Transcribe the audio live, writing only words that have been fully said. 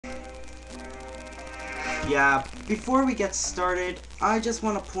Yeah, before we get started, I just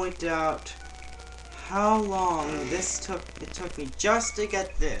want to point out how long it took me just to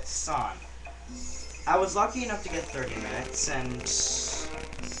get this on. I was lucky enough to get 30 minutes, and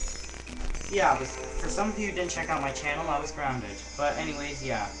yeah, for some of you who didn't check out my channel, I was grounded. But anyways,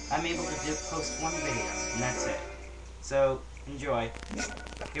 yeah, I'm able to post one video, and that's it. So, enjoy.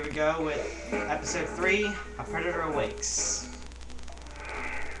 Here we go with episode 3, A Predator Awakes.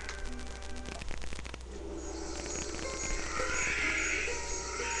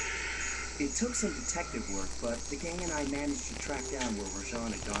 It took some detective work, but the gang and I managed to track down where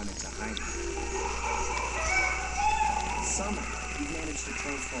Rajan had gone into hiding. Somehow, he managed to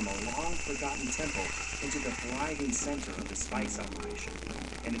transform a long-forgotten temple into the thriving center of the spice operation.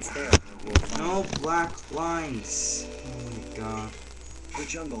 And it's there we'll find No black lines. Oh my god. the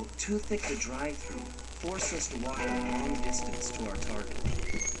jungle, too thick to drive through, forced us to walk a long distance to our target.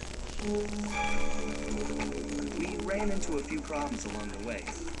 We ran into a few problems along the way,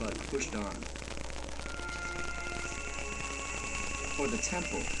 but pushed on. For the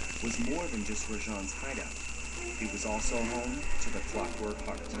temple was more than just Rajan's hideout. It was also home to the Clockwork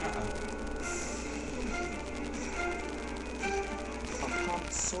Heart. A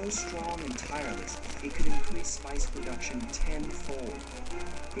pump so strong and tireless, it could increase spice production tenfold.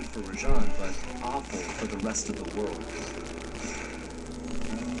 Good for Rajan, but awful for the rest of the world.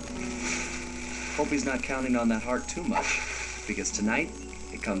 Hope he's not counting on that heart too much, because tonight,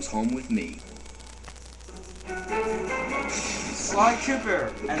 it comes home with me. Sly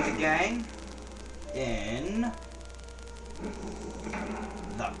Cooper and the gang in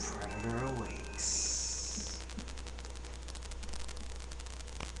The Predator Awakes.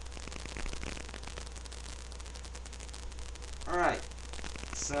 Alright,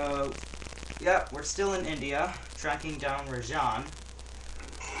 so, yeah, we're still in India, tracking down Rajan.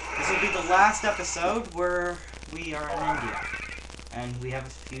 This will be the last episode where we are in India. And we have a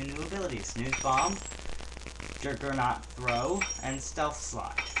few new abilities. News Bomb, Juggernaut Throw, and Stealth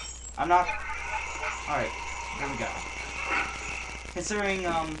Slide. I'm not... Alright, here we go. Considering, you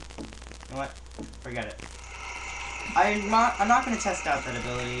know what? Forget it. I'm not going to test out that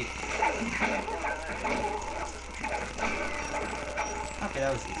ability. Okay,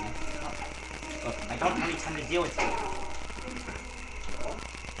 that was easy. Look, I don't have any time to deal with you.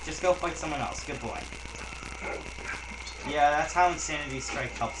 Just go fight someone else. Good boy. Yeah, that's how Insanity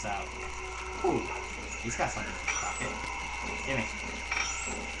Strike helps out. Ooh, he's got something in his pocket. Gimme.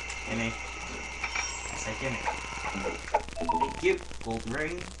 Gimme. I said gimme. Thank you. Golden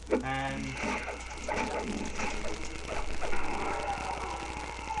ring. And...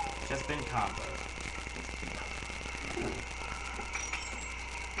 just been comboed.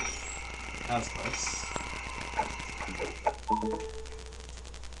 That was close.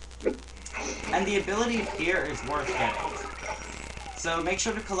 And the ability here is worth getting. So make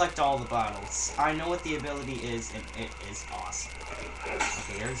sure to collect all the bottles. I know what the ability is, and it is awesome.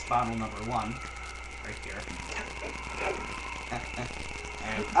 Okay, here's bottle number 1. Right here.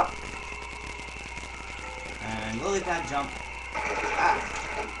 And up. And lily pad jump. Ah.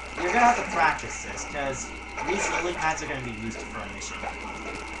 You're gonna have to practice this, because these lily pads are gonna be used for a mission.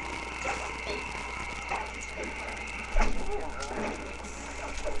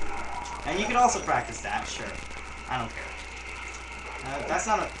 And you can also practice that, sure. I don't care. That's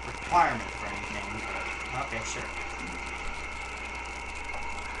not a requirement for anything, but okay, sure.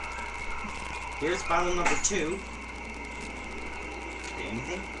 Here's bottle number 2. Did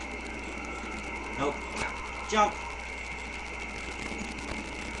anything? Nope. Jump!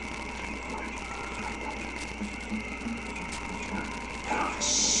 Ah,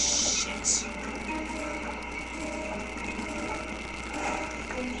 shit.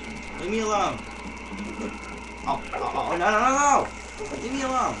 Leave me alone. Oh, no. Leave me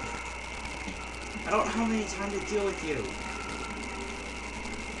alone. I don't have any time to deal with you.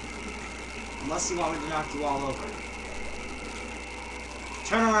 Unless you want me to knock you all over.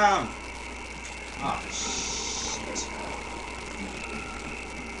 Turn around. Oh, shit.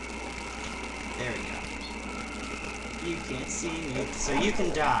 There we go. You can't see me, so you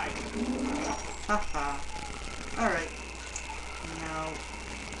can die. Haha. Alright. Now...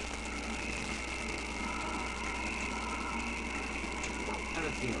 I have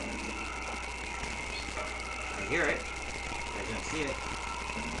a feeling. I hear it. I don't see it.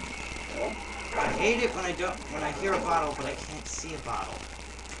 I hate it when I hear a bottle, but I can't see a bottle.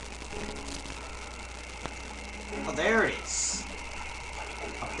 Oh, there it is.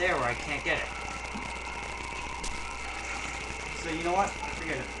 Up there where I can't get it. So you know what?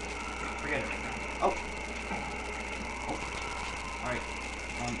 Forget it. Forget it right now. Oh. Alright.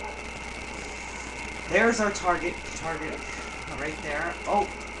 There's our target. Target right there. Oh,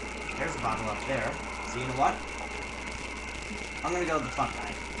 there's a bottle up there. So you know what? I'm gonna go to the front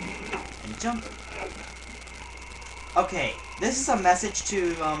line and jump. Okay, this is a message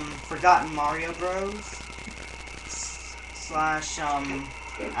to Forgotten Mario Bros. Slash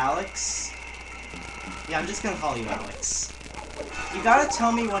Alex. Yeah, I'm just gonna call you Alex. You gotta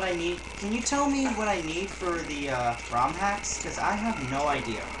tell me what I need. Can you tell me what I need for the ROM hacks? Because I have no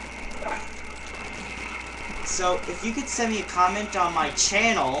idea. So, if you could send me a comment on my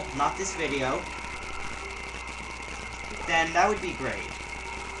channel, not this video, then that would be great.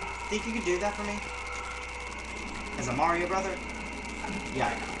 Think you could do that for me? As a Mario brother? Yeah,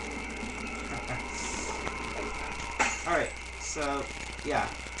 I know. Alright, so, yeah.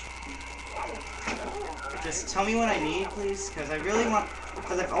 Just tell me what I need, please, because I really want...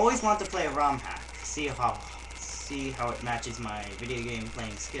 Because I've always wanted to play a ROM hack. See how it matches my video game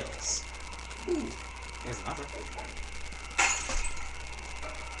playing skills. Ooh, there's another.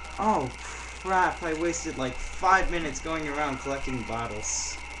 Oh, crap, I wasted like 5 minutes going around collecting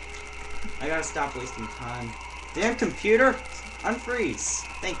bottles. I gotta stop wasting time. Damn computer! Unfreeze!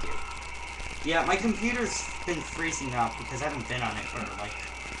 Thank you. Yeah, my computer's been freezing up because I haven't been on it for like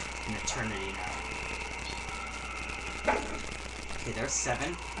an eternity now. Okay, there's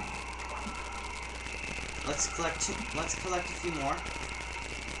 7. Let's collect a few more.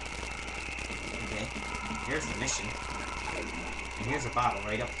 Okay, here's the mission. And here's a bottle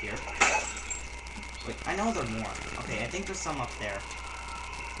right up here. Wait, I know there are more. Okay, I think there's some up there.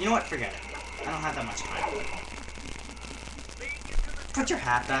 You know what? Forget it. I don't have that much time. Put your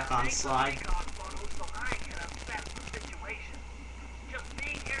hat back on, Slide.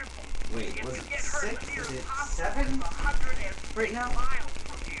 Wait, was it 6? Is it 7? Right now?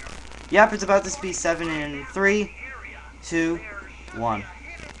 Yep, it's about to be 7 in 3, 2, 1.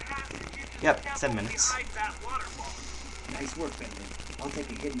 Yep, 7 minutes. Nice work, Bentley. I'll take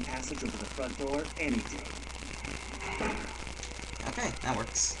a hidden passage over the front door any day. Okay, that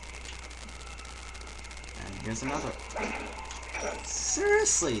works. And here's another.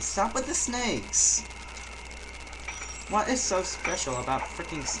 Seriously, stop with the snakes. What is so special about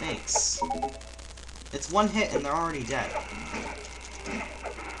freaking snakes? It's one hit and they're already dead.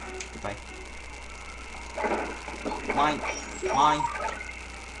 Goodbye. Mine. Mine.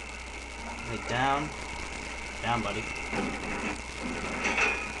 Wait, down. Down, buddy.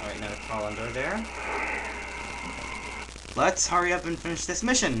 Alright, now crawl under there. Let's hurry up and finish this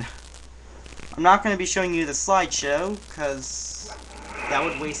mission. I'm not going to be showing you the slideshow, because that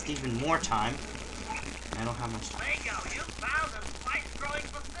would waste even more time. I don't have much time.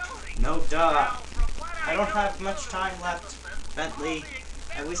 No, duh. I don't have much time left, Bentley.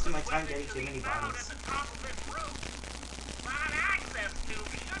 I wasted my time getting too many bottles.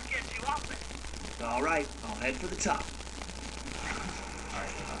 Alright, I'll head for the top.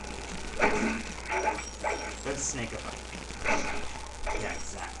 Alright. There's a snake up. Yeah,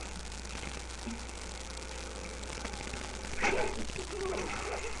 exactly.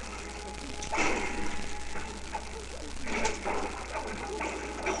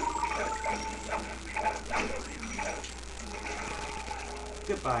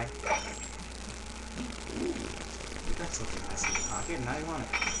 Goodbye. Ooh, that's something nice in your pocket, and I want it.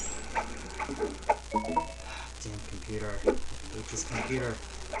 Damn computer. I hate this computer.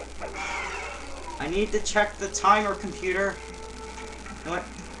 I need to check the timer, computer. You know what?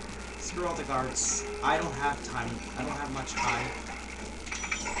 Screw all the guards. I don't have time. I don't have much time.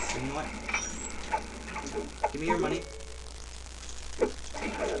 So you know what? Give me your money.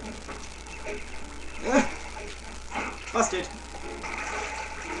 Ugh. Busted.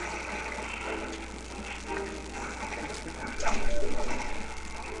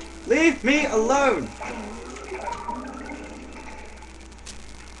 Leave me alone!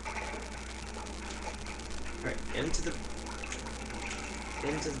 Alright, get into the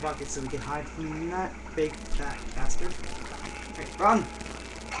bucket so we can hide from that big fat bastard. Alright, run!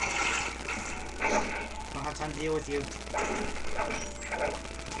 Don't have time to deal with you.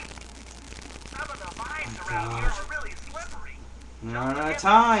 Oh God. Not enough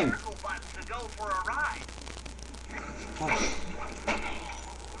time! Oh.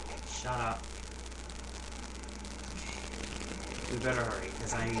 Shut up. We better hurry,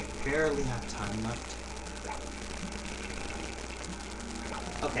 because I barely have time left.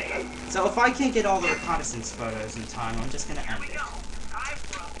 Okay, so if I can't get all the reconnaissance photos in time, I'm just gonna end it. Time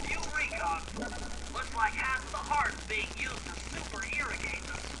for a few Recon. Looks like half of the hearts being used to super irrigate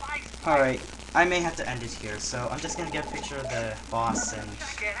the spice. Alright, I may have to end it here, so I'm just gonna get a picture of the boss and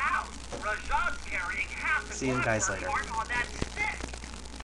Check it out. Rajan's carrying half the see you guys later. on that